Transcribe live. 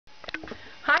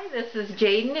This is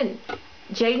Jayden, and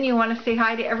Jayden, you want to say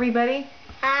hi to everybody?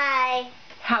 Hi.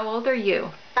 How old are you?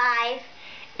 5.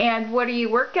 And what are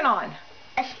you working on?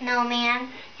 A snowman.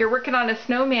 You're working on a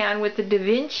snowman with the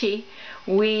DohVinci.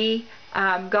 We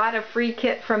got a free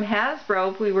kit from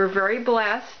Hasbro. We were very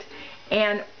blessed,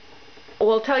 and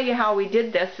we'll tell you how we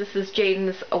did this. This is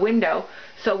Jayden's window.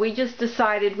 So we just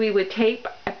decided we would tape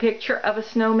a picture of a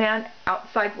snowman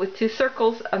outside with 2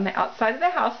 circles on the outside of the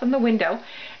house on the window,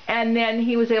 and then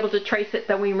he was able to trace it.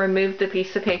 Then we removed the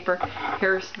piece of paper.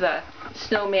 Here's the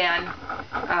snowman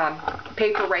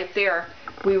paper right there.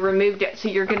 We removed it. So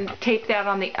you're going to tape that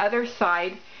on the other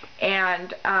side,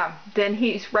 and then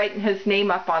he's writing his name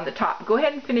up on the top. Go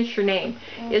ahead and finish your name.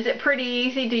 Is it pretty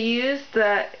easy to use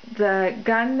the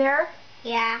gun there?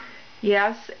 Yeah.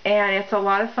 Yes, and it's a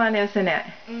lot of fun, isn't it?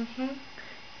 Mhm.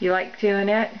 You like doing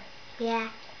it? Yeah.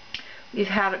 We've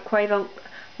had quite a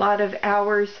lot of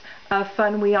hours of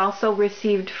fun. We also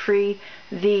received free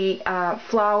the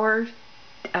flower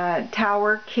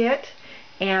tower kit,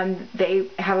 and they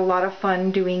had a lot of fun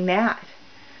doing that.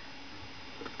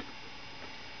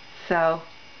 So,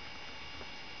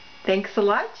 thanks a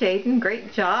lot, Jayden.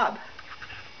 Great job.